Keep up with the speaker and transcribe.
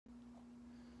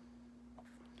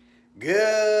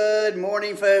Good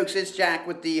morning, folks. It's Jack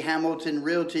with the Hamilton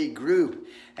Realty Group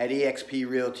at eXp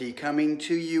Realty coming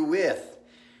to you with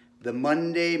the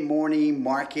Monday morning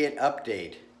market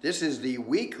update. This is the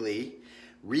weekly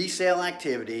resale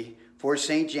activity for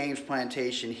St. James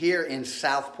Plantation here in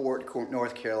Southport,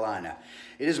 North Carolina.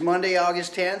 It is Monday,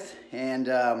 August 10th,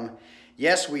 and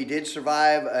yes, we did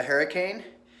survive a hurricane.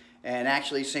 And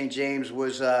actually, St. James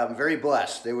was very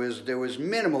blessed. There was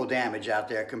minimal damage out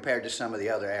there compared to some of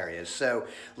the other areas. So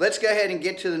let's go ahead and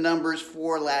get to the numbers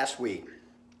for last week.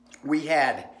 We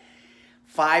had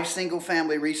 5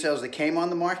 single-family resales that came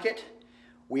on the market.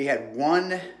 We had 3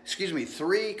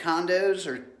 condos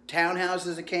or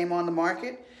townhouses that came on the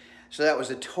market. So that was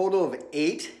a total of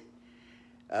 8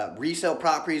 resale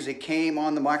properties that came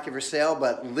on the market for sale,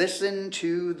 but listen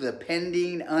to the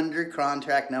pending under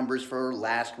contract numbers for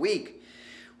last week.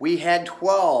 We had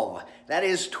 12. That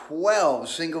is 12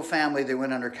 single family that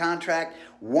went under contract,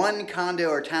 1 condo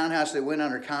or townhouse that went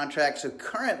under contract. So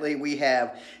currently we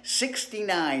have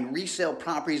 69 resale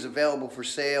properties available for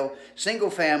sale, single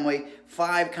family,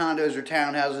 5 condos or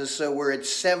townhouses. So we're at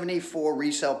 74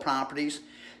 resale properties.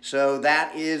 So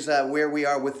that is where we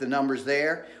are with the numbers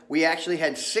there. We actually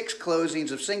had 6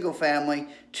 closings of single family,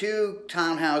 2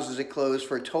 townhouses that closed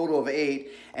for a total of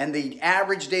 8, and the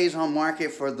average days on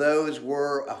market for those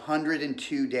were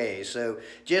 102 days, so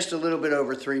just a little bit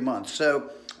over 3 months. So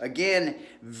again,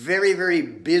 very, very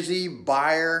busy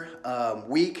buyer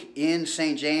week in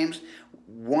St. James.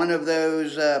 One of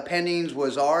those pendings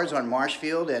was ours on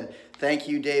Marshfield, and thank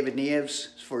you, David Nieves,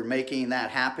 for making that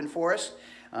happen for us.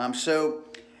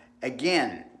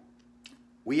 Again,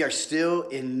 we are still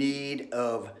in need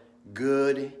of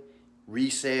good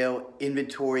resale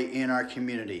inventory in our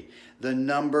community. The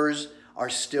numbers are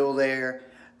still there,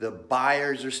 the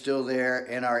buyers are still there,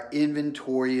 and our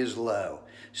inventory is low.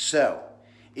 So,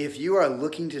 if you are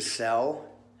looking to sell,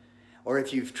 or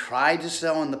if you've tried to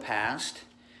sell in the past,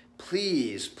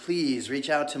 please reach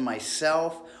out to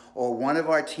myself or one of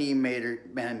our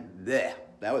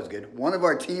one of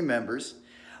our team members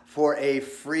for a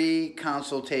free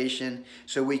consultation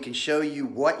so we can show you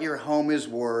what your home is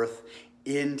worth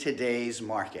in today's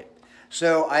market.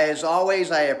 So as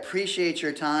always, I appreciate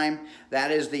your time. That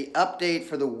is the update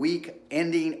for the week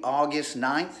ending August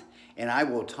 9th, and I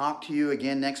will talk to you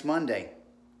again next Monday.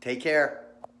 Take care.